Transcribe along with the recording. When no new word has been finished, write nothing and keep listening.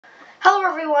Hello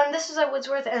everyone, this is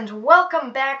Woodsworth and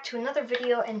welcome back to another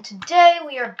video, and today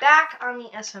we are back on the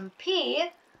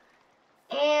SMP,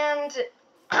 and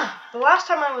the last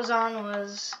time I was on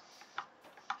was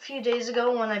a few days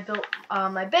ago when I built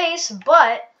my base,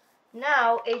 but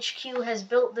now HQ has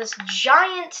built this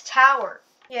giant tower.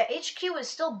 Yeah, HQ is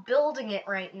still building it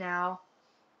right now.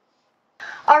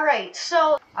 Alright,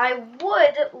 so I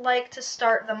would like to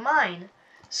start the mine.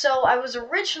 So I was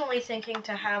originally thinking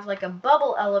to have like a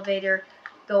bubble elevator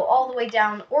go all the way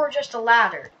down, or just a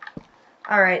ladder.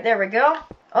 Alright, there we go.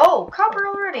 Oh, copper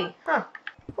already. Huh.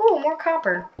 Ooh, more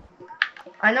copper.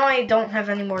 I know I don't have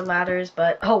any more ladders,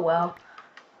 but oh well.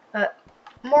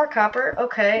 More copper,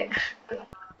 okay.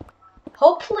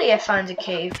 Hopefully I find a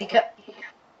cave, because...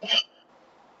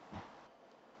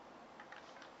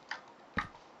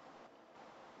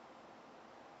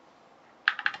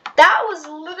 That was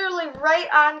literally right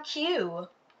on cue.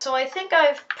 So I think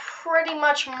I've pretty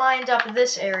much mined up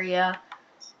this area,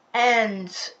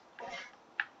 and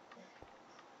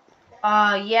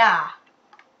yeah.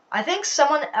 I think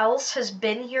someone else has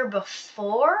been here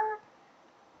before,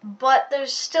 but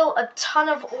there's still a ton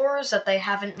of ores that they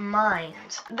haven't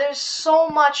mined. There's so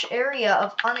much area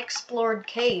of unexplored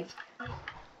cave.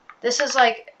 This is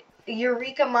like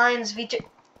Eureka Mines V2.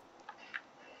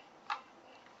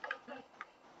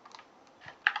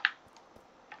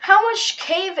 How much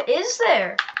cave is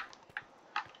there?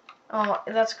 Oh,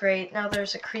 that's great. Now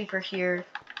there's a creeper here.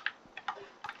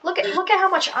 Look at how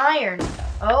much iron.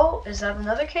 Oh, is that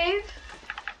another cave?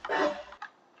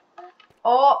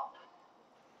 Oh.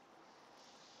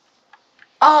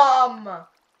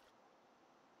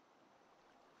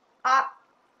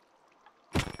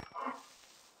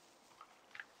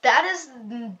 That is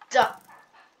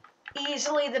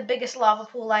easily the biggest lava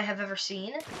pool I have ever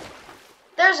seen.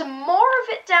 There's more of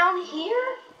it down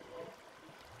here?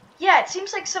 Yeah, it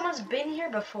seems like someone's been here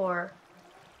before,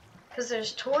 because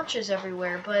there's torches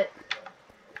everywhere, but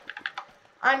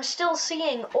I'm still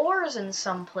seeing ores in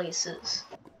some places.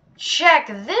 Check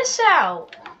this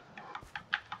out!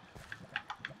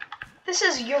 This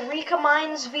is Eureka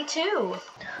Mines V2.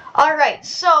 Alright,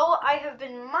 so I have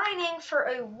been mining for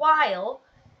a while,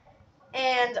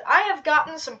 and I have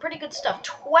gotten some pretty good stuff.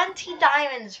 20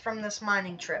 diamonds from this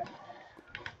mining trip.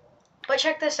 But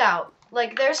check this out.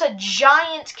 Like, there's a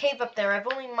giant cave up there. I've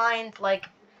only mined like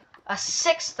a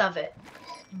sixth of it.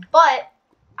 But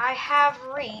I have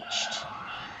reached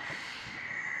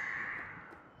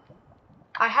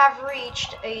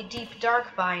a deep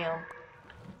dark biome.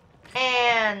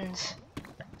 And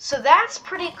so that's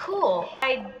pretty cool.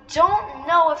 I don't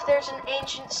know if there's an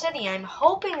ancient city. I'm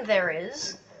hoping there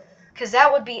is, because that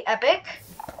would be epic.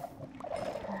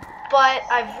 But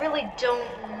I really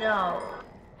don't know.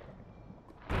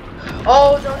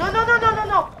 Oh,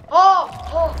 no. Oh.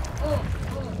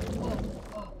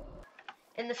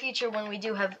 In the future, when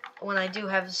I do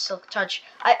have Silk Touch,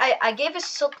 I gave a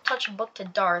Silk Touch book to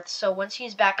Darth, so once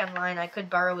he's back online, I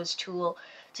could borrow his tool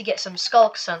to get some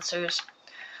skulk sensors.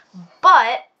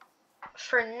 But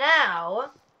for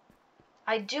now,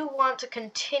 I do want to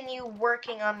continue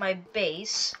working on my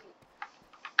base,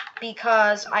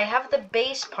 because I have the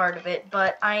base part of it,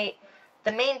 but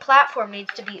the main platform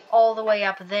needs to be all the way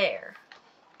up there.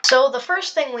 So the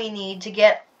first thing we need to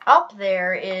get up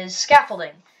there is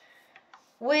scaffolding,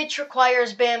 which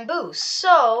requires bamboo.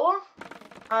 So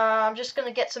I'm just going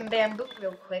to get some bamboo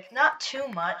real quick, not too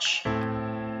much.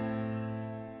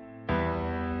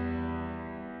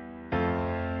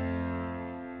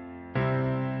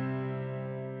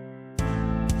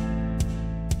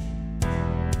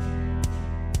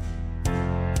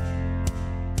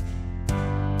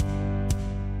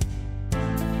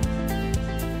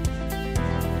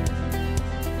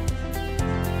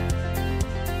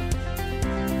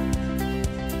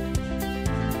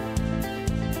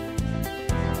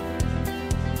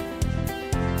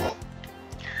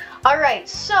 Alright,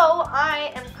 so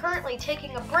I am currently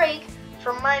taking a break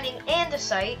from mining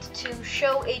andesite to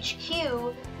show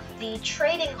HQ the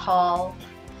trading hall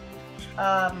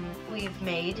we've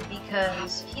made,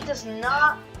 because he does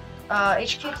not,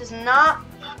 HQ does not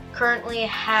currently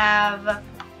have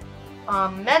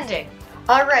mending.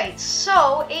 Alright,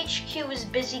 so HQ is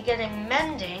busy getting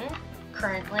mending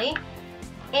currently,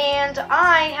 and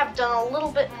I have done a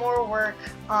little bit more work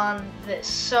on this.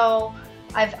 So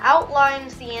I've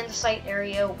outlined the andesite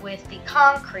area with the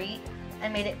concrete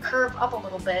and made it curve up a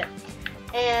little bit,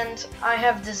 and I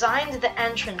have designed the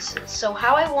entrances. So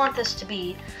how I want this to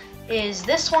be is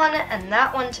this one and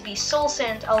that one to be soul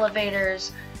sand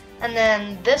elevators, and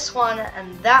then this one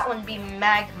and that one be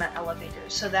magma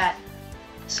elevators,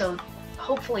 so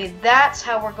hopefully that's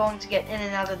how we're going to get in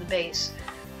and out of the base.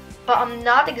 But I'm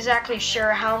not exactly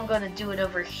sure how I'm going to do it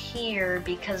over here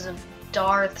because of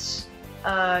Darth's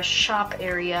shop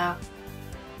area.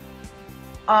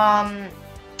 I'll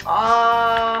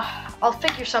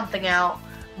figure something out.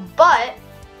 But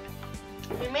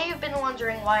you may have been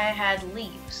wondering why I had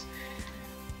leaves.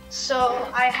 So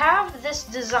I have this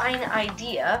design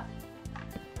idea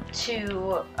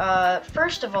to,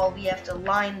 first of all, we have to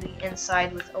line the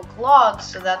inside with oak logs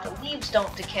so that the leaves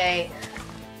don't decay.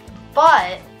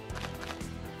 But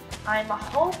I'm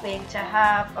hoping to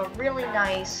have a really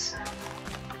nice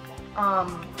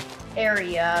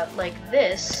area like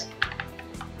this,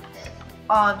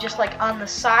 just like on the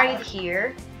side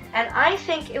here, and I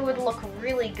think it would look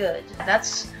really good.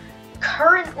 That's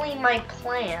currently my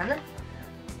plan.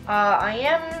 I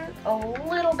am a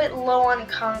little bit low on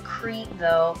concrete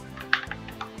though,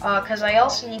 because I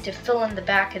also need to fill in the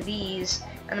back of these,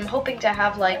 and I'm hoping to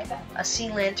have like a sea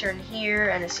lantern here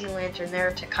and a sea lantern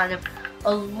there to kind of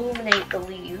illuminate the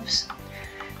leaves.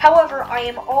 However, I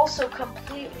am also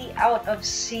completely out of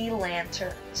sea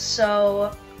lanterns,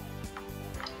 so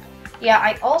yeah,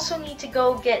 I also need to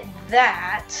go get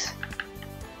that,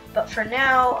 but for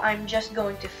now, I'm just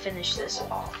going to finish this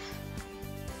off.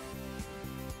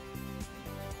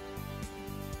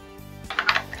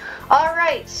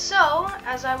 Alright, so,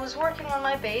 as I was working on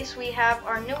my base, we have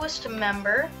our newest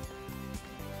member,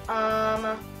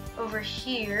 over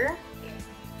here.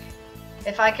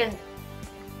 If I can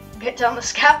get down the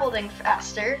scaffolding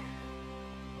faster.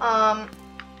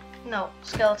 No,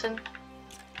 skeleton.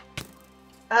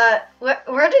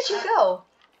 Where did you go?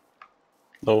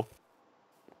 No.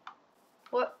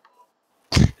 What?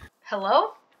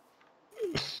 Hello?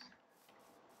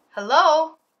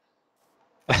 Hello?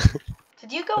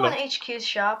 Did you go Hello. in HQ's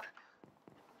shop?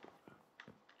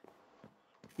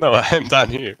 No, I'm down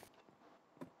here.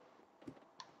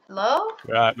 Hello?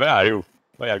 Where are you?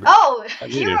 Where are you? Oh, I'm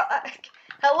you're, here.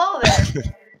 hello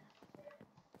there.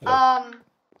 Hello.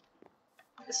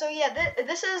 So yeah,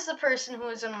 this is the person who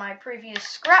was in my previous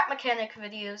scrap mechanic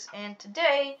videos, and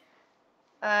today,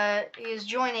 he is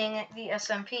joining the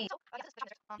SMP.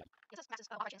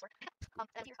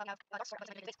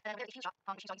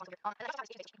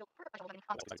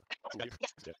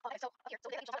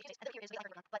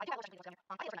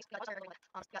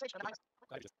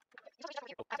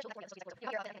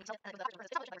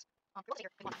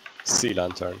 Sea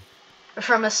lantern.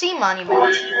 From a sea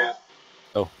monument.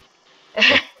 Oh.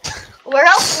 Where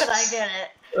else would I get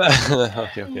it?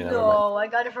 Okay, never mind. No, I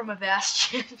got it from a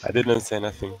bastion. I didn't say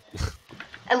nothing.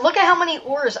 And look at how many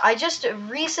ores. I just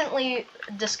recently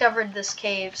discovered this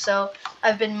cave, so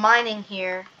I've been mining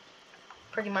here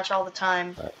pretty much all the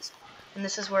time. Nice. And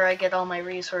this is where I get all my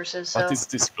resources, so... What is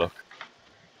this block?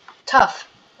 Tough.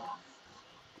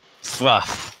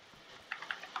 Fluff.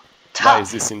 Tough. Why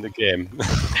is this in the game?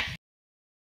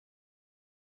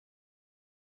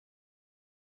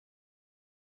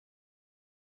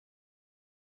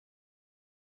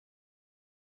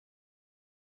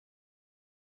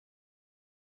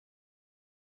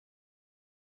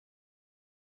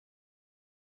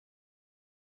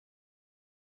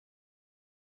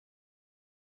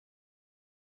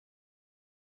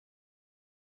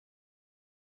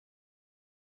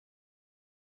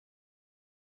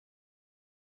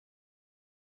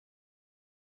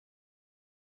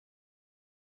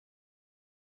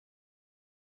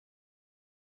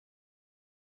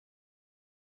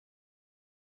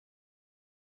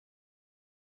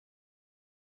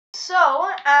 So,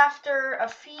 after a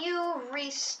few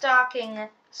restocking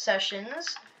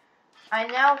sessions, I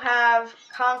now have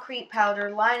concrete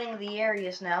powder lining the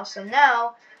areas now, so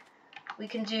now we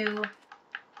can do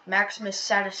Maximus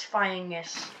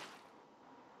Satisfyingness.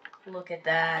 Look at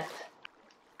that.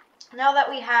 Now that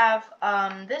we have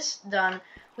this done,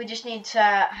 we just need to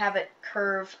have it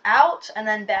curve out and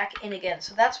then back in again.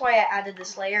 So that's why I added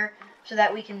this layer, so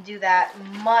that we can do that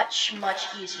much, much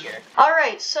easier.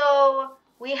 Alright, so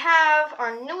we have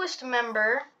our newest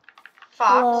member,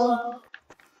 Fox. Hello.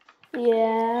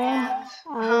 Yeah,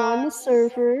 And, I'm on the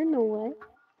server, no way.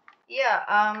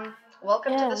 Yeah,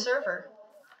 welcome to Yeah. the server.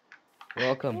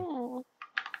 Welcome.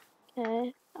 Yeah.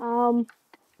 Okay.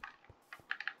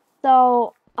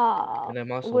 So, And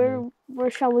I'm also where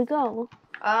shall we go?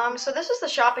 So this is the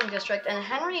shopping district, and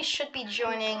Henry should be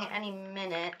joining any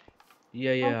minute.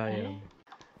 Yeah, I Okay. am.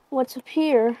 What's up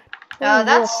here? What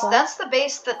is this, That's the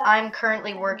base that I'm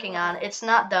currently working on. It's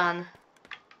not done.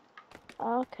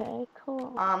 Okay,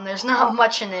 cool. There's not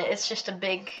much in it. It's just a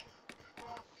big,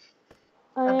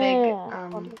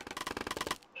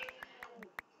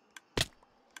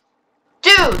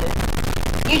 Dude!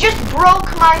 You just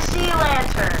broke my sea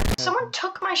lantern! Someone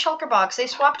took my shulker box. They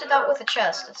swapped it out with a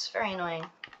chest. It's very annoying.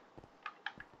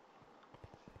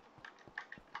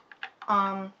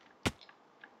 I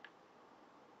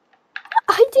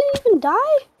didn't even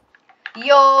die?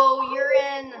 Yo, you're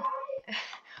in.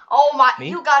 Oh my, Me?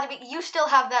 you gotta be. You still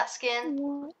have that skin.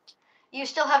 What? You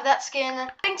still have that skin. I'm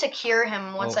going to cure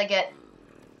him once I get.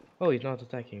 Oh, he's not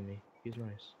attacking me. He's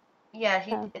nice. Yeah,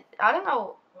 he. Oh. I don't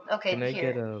know. Okay, Can I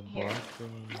here. get a Here. block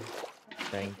thing?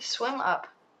 Thanks. Swim up.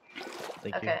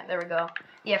 Thank Okay, there we go.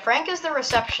 Yeah, Frank is the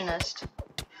receptionist.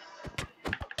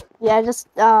 Yeah, just,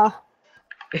 you.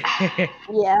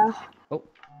 yeah. Oh.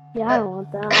 Yeah, I don't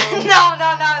want that.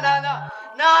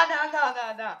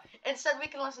 No. Instead, we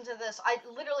can listen to this. I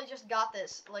literally just got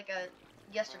this, like,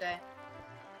 yesterday.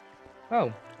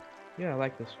 Oh. Yeah, I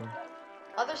like this one.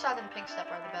 Other Side and Pig Step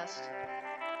are the best.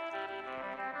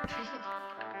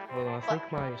 Hold on, I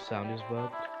think my sound is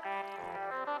bugged.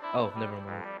 Oh, never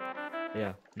mind.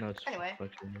 Yeah, no, it's Anyway.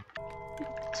 functioning.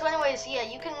 So anyways, yeah,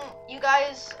 you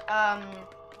guys,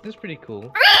 This is pretty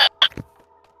cool.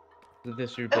 Is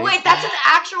this your wait, base that's now? an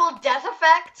actual death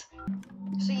effect?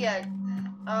 So yeah,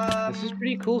 This is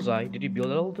pretty cool, Zai. Did you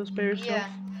build all this by yourself?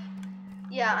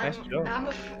 Yeah, Nice job. I'm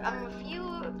a few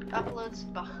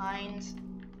uploads behind.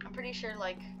 I'm pretty sure,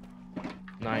 like,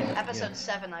 9. episode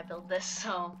 7 I built this,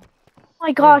 so. Oh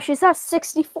my gosh, is that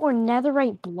 64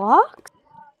 netherite blocks?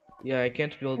 Yeah, I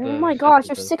can't build Oh my gosh,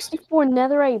 there's 64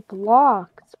 netherite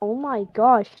blocks. Oh my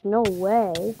gosh, no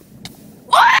way.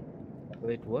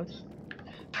 Wait, what?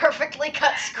 Perfectly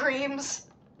cut screams.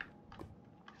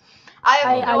 I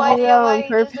have no I did idea that why on he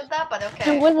purpose. just did that, but There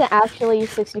okay. wasn't actually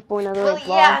 64 netherite Well, blocks.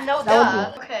 yeah, no, That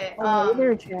duh. would Okay, be... Oh,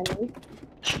 later, Jenny.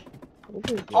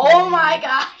 oh my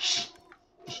gosh!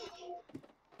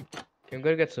 Okay, I'm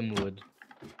gonna get some wood.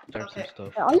 Start Okay.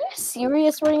 some stuff. Are you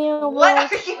serious right now, What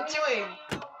bro? are you doing?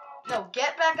 No,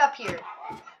 get back up here.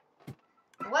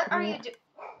 What are you doing?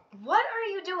 What are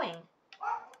you doing?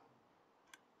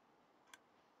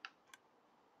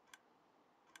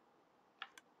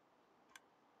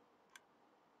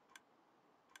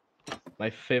 My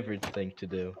favorite thing to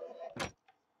do.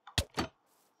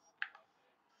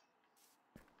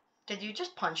 Did you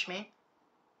just punch me?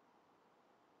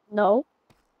 No.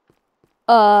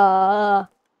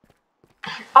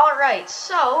 Alright,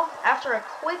 so, after a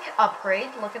quick upgrade,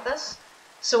 look at this.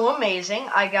 So amazing,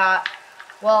 I got,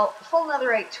 well, full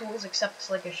netherite tools except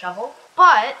like a shovel.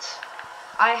 But,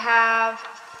 I have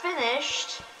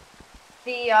finished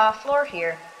the floor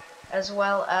here, as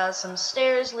well as some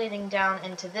stairs leading down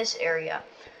into this area.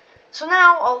 So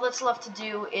now, all that's left to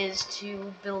do is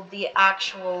to build the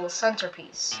actual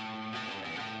centerpiece.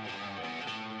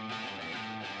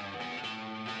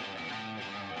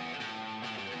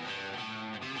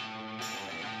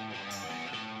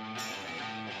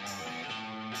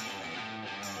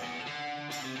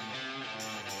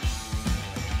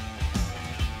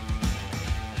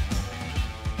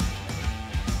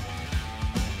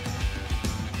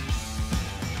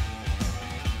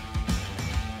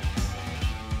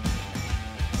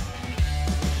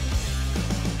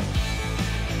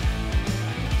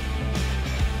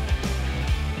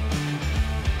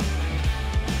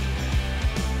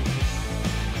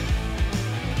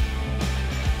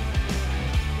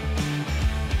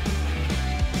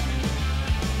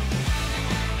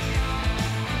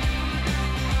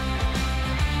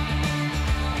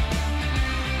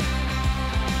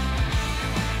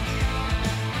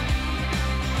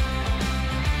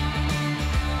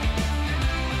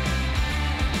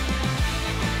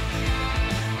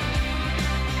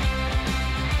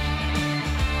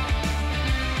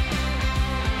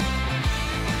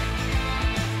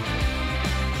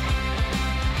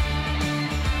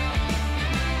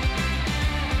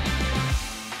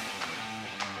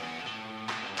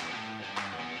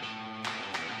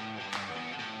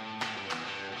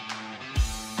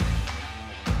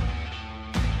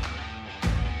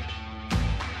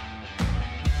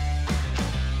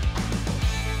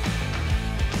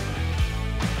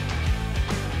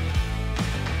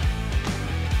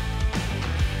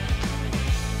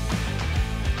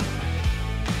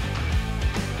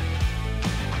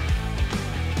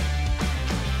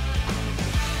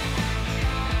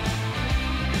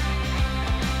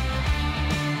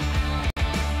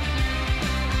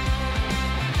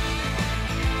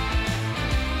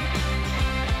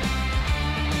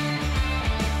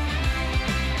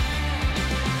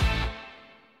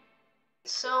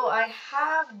 So I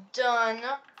have done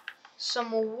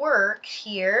some work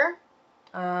here.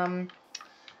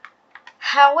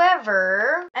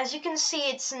 However, as you can see,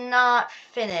 it's not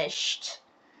finished.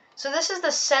 So this is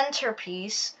the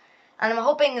centerpiece, and I'm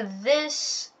hoping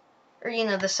this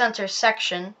or the center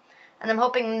section. And I'm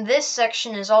hoping this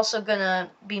section is also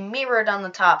gonna be mirrored on the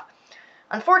top.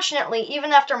 Unfortunately,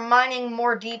 even after mining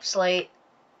more deep slate,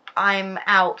 I'm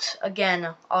out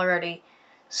again already.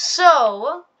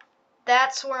 So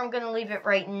that's where I'm gonna leave it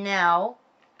right now.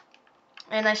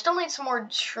 And I still need some more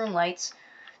shroom lights.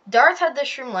 Darth had the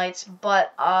shroom lights,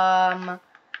 but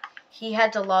he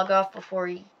had to log off before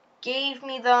he gave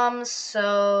me them,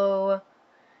 so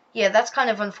yeah, that's kind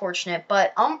of unfortunate,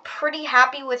 but I'm pretty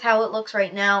happy with how it looks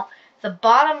right now. The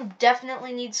bottom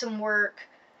definitely needs some work,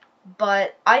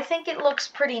 but I think it looks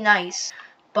pretty nice.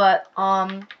 But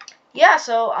yeah,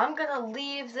 so I'm gonna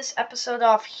leave this episode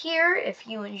off here. If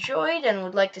you enjoyed and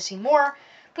would like to see more,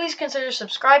 please consider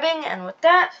subscribing, and with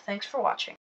that, thanks for watching.